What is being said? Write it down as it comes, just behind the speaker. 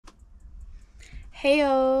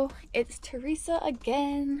Heyo, it's Teresa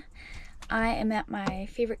again. I am at my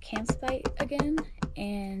favorite campsite again,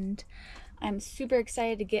 and I'm super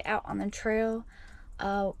excited to get out on the trail.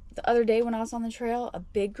 The other day when I was on the trail, a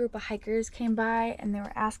big group of hikers came by and they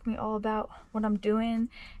were asking me all about what I'm doing,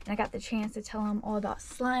 and I got the chance to tell them all about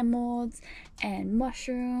slime molds and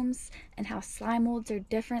mushrooms and how slime molds are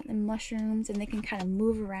different than mushrooms and they can kind of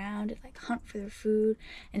move around and like hunt for their food,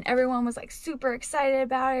 and everyone was like super excited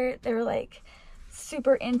about it. They were like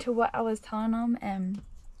super into what I was telling them, and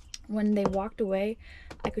when they walked away,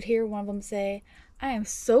 I could hear one of them say, "I am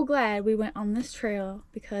so glad we went on this trail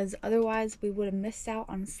because otherwise we would have missed out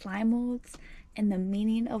on slime molds and the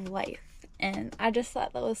meaning of life." And I just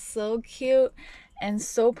thought that was so cute and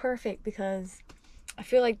so perfect, because I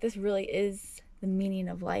feel like this really is the meaning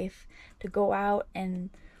of life, to go out and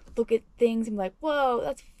look at things and be like, whoa,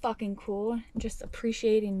 that's fucking cool. Just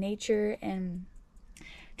appreciating nature and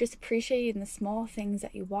just appreciating the small things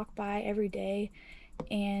that you walk by every day.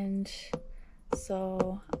 And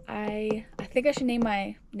so I think I should name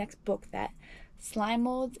my next book that, Slime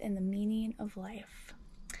Molds and the Meaning of Life.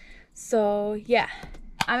 So yeah,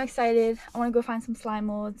 I'm excited. I want to go find some slime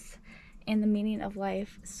molds and the meaning of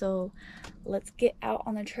life. So let's get out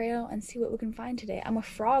on the trail and see what we can find today. I'm a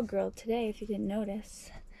frog girl today, if you didn't notice.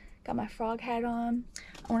 Got my frog hat on.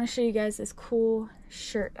 I want to show you guys this cool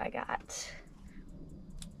shirt I got.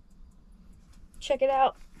 Check it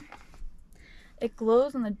out. It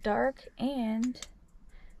glows in the dark, and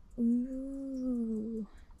ooh,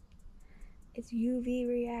 it's UV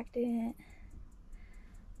reactant.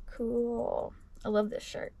 Cool. I love this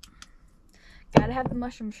shirt. Gotta have the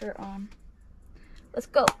mushroom shirt on. Let's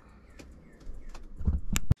go.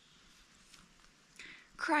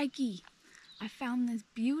 Crikey, I found this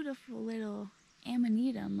beautiful little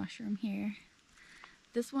Amanita mushroom here.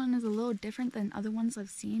 This one is a little different than other ones I've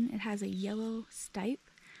seen. It has a yellow stipe.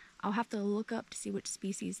 I'll have to look up to see which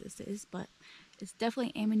species this is, but it's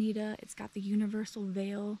definitely Amanita. It's got the universal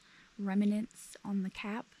veil remnants on the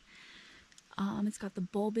cap. It's got the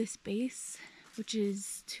bulbous base, which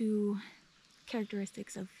is two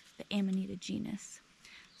characteristics of the Amanita genus.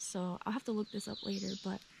 So I'll have to look this up later,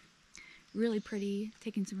 but really pretty.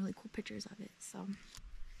 Taking some really cool pictures of it. So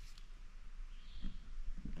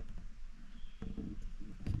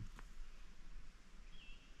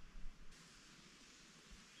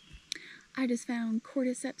I just found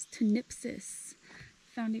Cordyceps tenupies.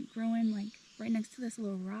 Found it growing like right next to this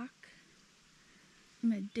little rock. I'm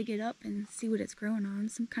gonna dig it up and see what it's growing on.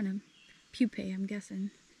 Some kind of pupae, I'm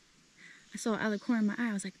guessing. I saw it out of the corner of my eye.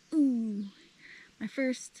 I was like, ooh. My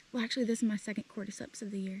first, well actually this is my second Cordyceps of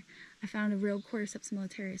the year. I found a real Cordyceps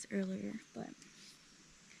militaris earlier, but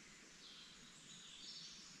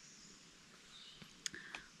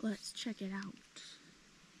let's check it out.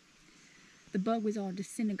 The bug was all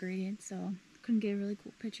disintegrated, so couldn't get a really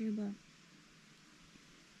cool picture, but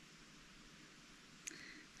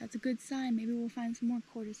that's a good sign. Maybe we'll find some more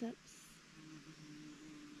Cordyceps.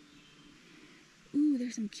 Ooh,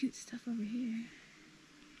 there's some cute stuff over here.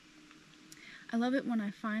 I love it when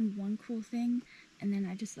I find one cool thing and then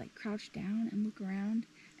I just like crouch down and look around,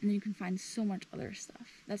 and then you can find so much other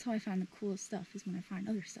stuff. That's how I find the coolest stuff, is when I find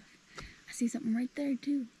other stuff. I see something right there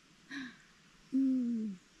too. Ooh.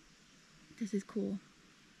 This is cool.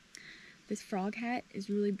 This frog hat is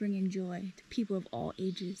really bringing joy to people of all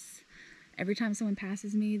ages. Every time someone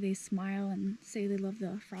passes me, they smile and say they love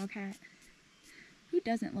the frog hat. Who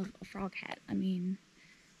doesn't love a frog hat? I mean,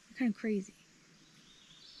 you're kind of crazy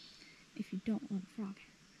if you don't love a frog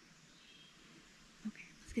hat. Okay,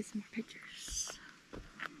 let's get some more pictures.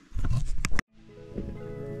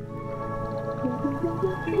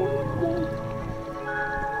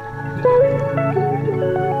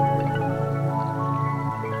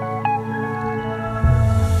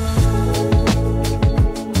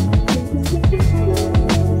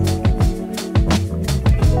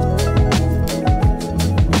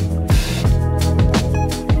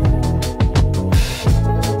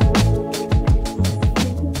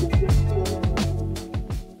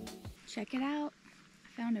 Check it out.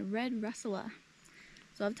 I found a red Russula.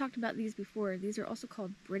 So I've talked about these before. These are also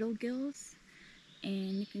called brittle gills,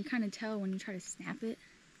 and you can kind of tell when you try to snap it.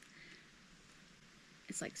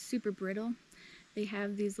 It's like super brittle. They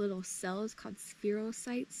have these little cells called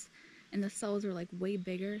spherocytes, and the cells are like way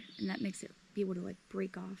bigger, and that makes it be able to like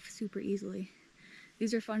break off super easily.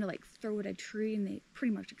 These are fun to like throw at a tree and they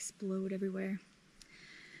pretty much explode everywhere.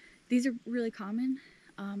 These are really common.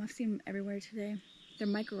 I've seen them everywhere today. They're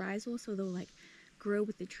mycorrhizal, so they'll like grow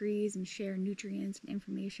with the trees and share nutrients and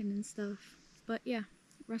information and stuff. But yeah,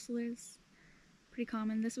 Russulas, pretty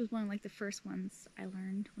common. This was one of like the first ones I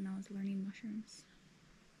learned when I was learning mushrooms.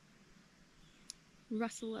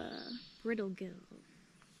 Russula, brittlegill.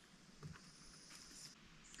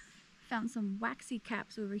 Found some waxy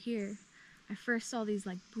caps over here. I first saw these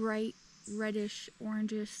like bright reddish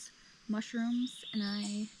orangish mushrooms, and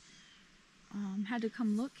I had to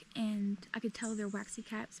come look, and I could tell they're waxy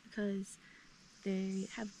caps because they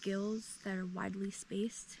have gills that are widely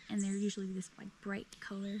spaced, and they're usually this like bright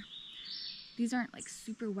color. These aren't like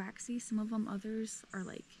super waxy. Some of them, others are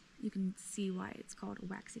like, you can see why it's called a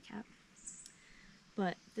waxy cap.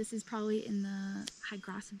 But this is probably in the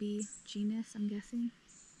Hygrocybe genus, I'm guessing.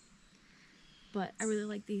 But I really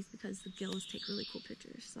like these because the gills take really cool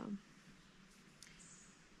pictures, so.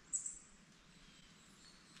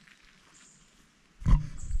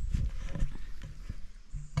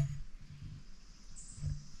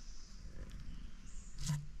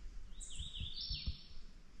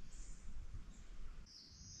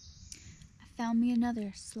 I found me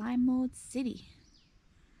another slime mold city.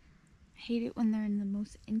 I hate it when they're in the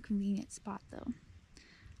most inconvenient spot though.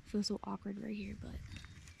 I feel so awkward right here, but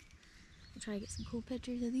I'll try to get some cool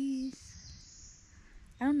pictures of these.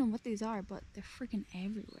 I don't know what these are, but they're freaking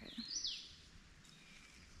everywhere.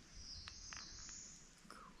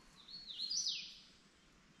 Cool.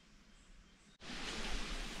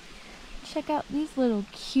 Check out these little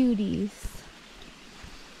cuties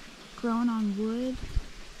growing on wood.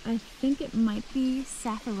 I think it might be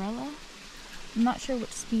Psathyrella. I'm not sure which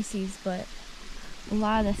species, but a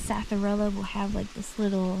lot of the Psathyrella will have like this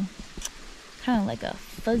little, kind of like a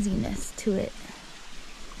fuzziness to it.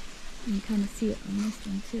 You can kind of see it on this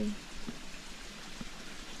one too.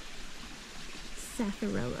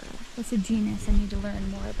 Psathyrella. That's a genus I need to learn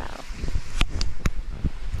more about.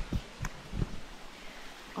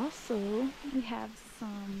 Also, we have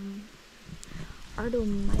some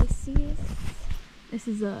Artomyces. This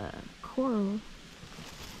is a coral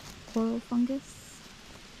fungus.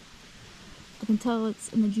 I can tell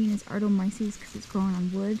it's in the genus Artomyces because it's growing on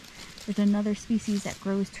wood. There's another species that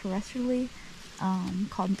grows terrestrially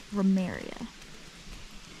called Xylaria.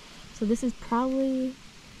 So this is probably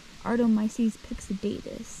Artomyces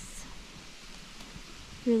pyxidatus.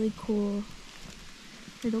 Really cool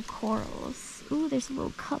little corals. Ooh, there's a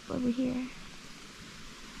little cup over here.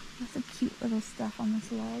 That's some cute little stuff on this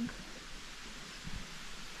log.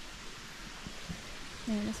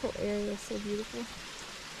 Man, this whole area is so beautiful.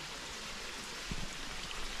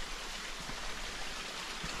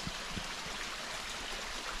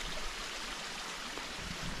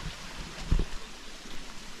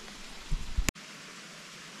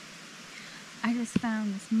 I just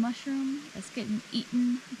found this mushroom that's getting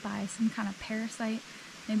eaten by some kind of parasite,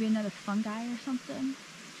 maybe another fungi or something.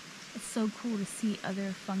 It's so cool to see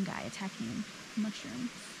other fungi attacking mushrooms.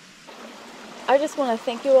 I just want to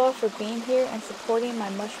thank you all for being here and supporting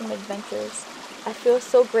my mushroom adventures. I feel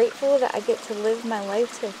so grateful that I get to live my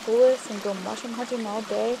life to the fullest and go mushroom hunting all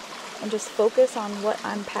day and just focus on what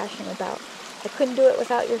I'm passionate about. I couldn't do it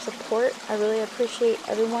without your support. I really appreciate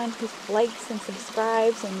everyone who likes and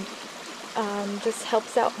subscribes and just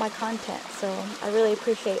helps out my content. So I really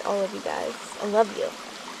appreciate all of you guys. I love you.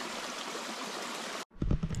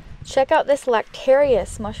 Check out this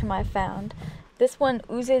Lactarius mushroom I found. This one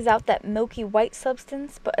oozes out that milky white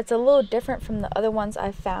substance, but it's a little different from the other ones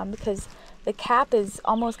I've found because the cap is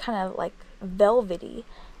almost kind of like velvety.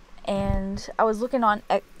 And I was looking on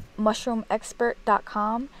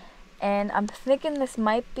mushroomexpert.com, and I'm thinking this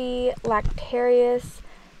might be Lactarius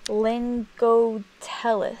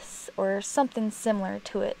lignyotellus or something similar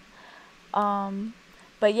to it.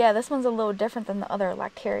 But yeah, this one's a little different than the other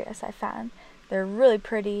Lactarius I found. They're really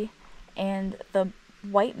pretty, and the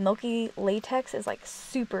white milky latex is like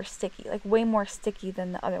super sticky, like way more sticky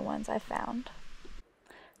than the other ones I found.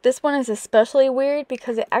 This one is especially weird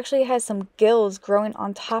because it actually has some gills growing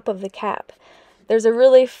on top of the cap. There's a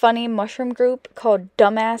really funny mushroom group called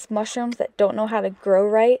dumbass mushrooms that don't know how to grow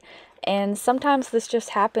right, and sometimes this just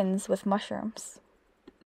happens with mushrooms.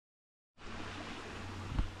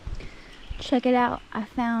 Check it out, I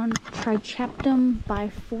found Trichaptum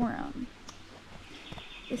biforme.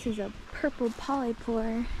 This is a purple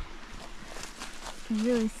polypore. You can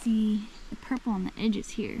really see the purple on the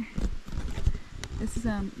edges here. This is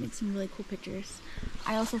makes some really cool pictures.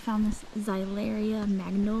 I also found this Xylaria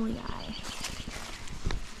magnoliae.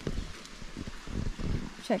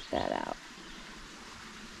 Check that out.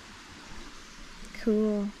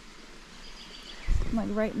 Cool. I'm like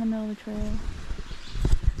right in the middle of the trail.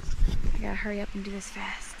 I gotta hurry up and do this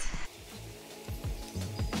fast.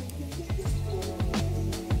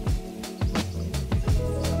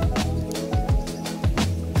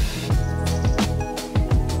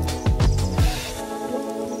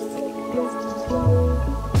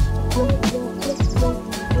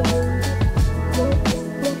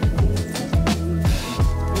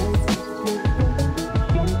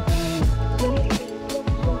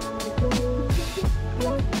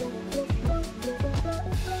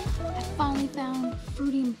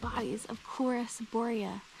 days of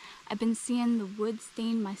Chlorociboria. I've been seeing the wood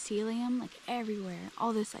stained mycelium like everywhere.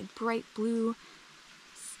 All this like bright blue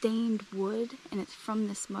stained wood, and it's from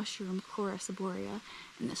this mushroom Chlorociboria,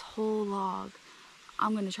 and this whole log.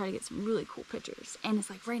 I'm gonna try to get some really cool pictures. And it's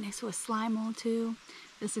like right next to a slime mold too.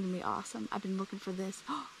 This is gonna be awesome. I've been looking for this.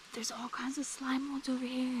 Oh, there's all kinds of slime molds over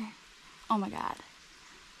here. Oh my god.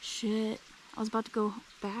 Shit. I was about to go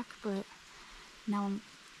back, but now I'm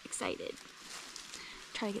excited.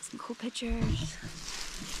 Try to get some cool pictures.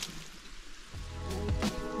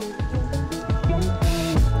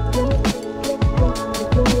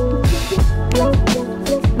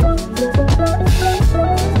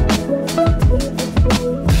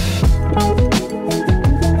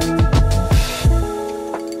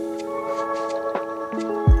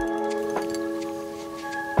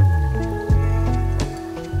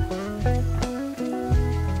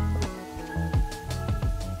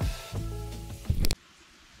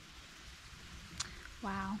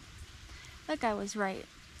 Wow, that guy was right.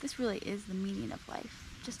 This really is the meaning of life.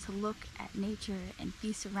 Just to look at nature and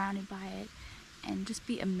be surrounded by it and just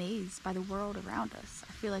be amazed by the world around us.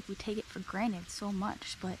 I feel like we take it for granted so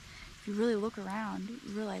much, but if you really look around, you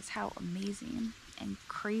realize how amazing and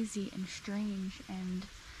crazy and strange and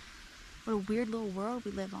what a weird little world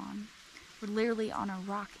we live on. We're literally on a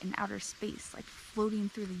rock in outer space, like floating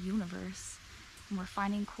through the universe, and we're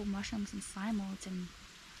finding cool mushrooms and slime molds and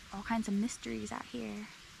all kinds of mysteries out here.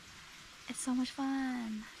 It's so much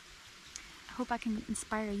fun. I hope I can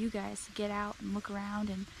inspire you guys to get out and look around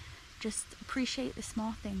and just appreciate the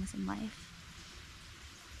small things in life.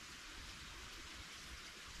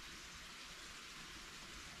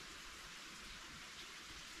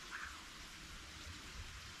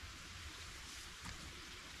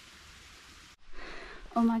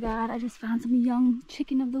 Oh my god, I just found some young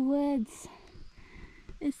chicken of the woods.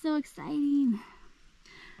 It's so exciting.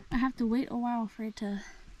 I have to wait a while for it to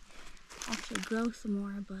actually grow some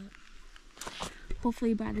more, but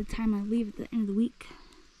hopefully by the time I leave at the end of the week,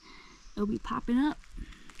 it'll be popping up.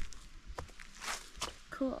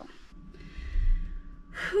 Cool.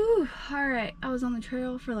 Whew, alright, I was on the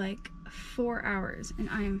trail for like 4 hours and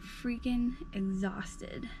I am freaking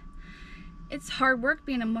exhausted. It's hard work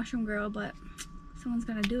being a mushroom girl, but someone's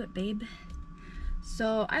gotta do it, babe.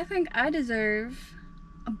 So I think I deserve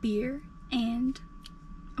a beer and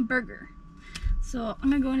a burger. So I'm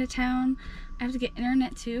gonna go into town. I have to get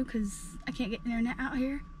internet too because I can't get internet out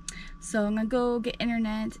here. So I'm gonna go get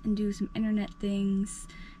internet and do some internet things,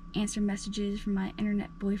 answer messages from my internet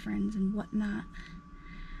boyfriends and whatnot,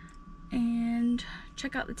 and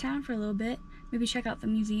check out the town for a little bit. Maybe check out the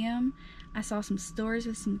museum. I saw some stores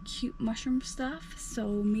with some cute mushroom stuff, so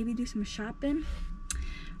maybe do some shopping.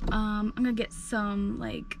 I'm gonna get some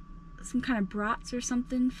kind of brats or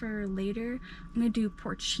something for later. I'm gonna do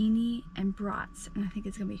porcini and brats, and I think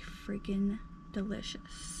it's gonna be freaking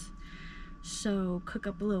delicious. So cook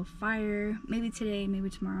up a little fire, maybe today, maybe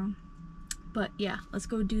tomorrow. But yeah, let's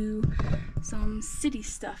go do some city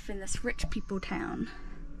stuff in this rich people town.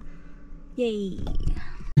 Yay!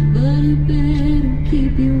 But it better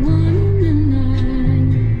keep you warm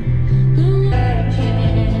tonight. Go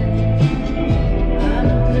I'm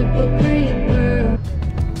a hypocrite girl.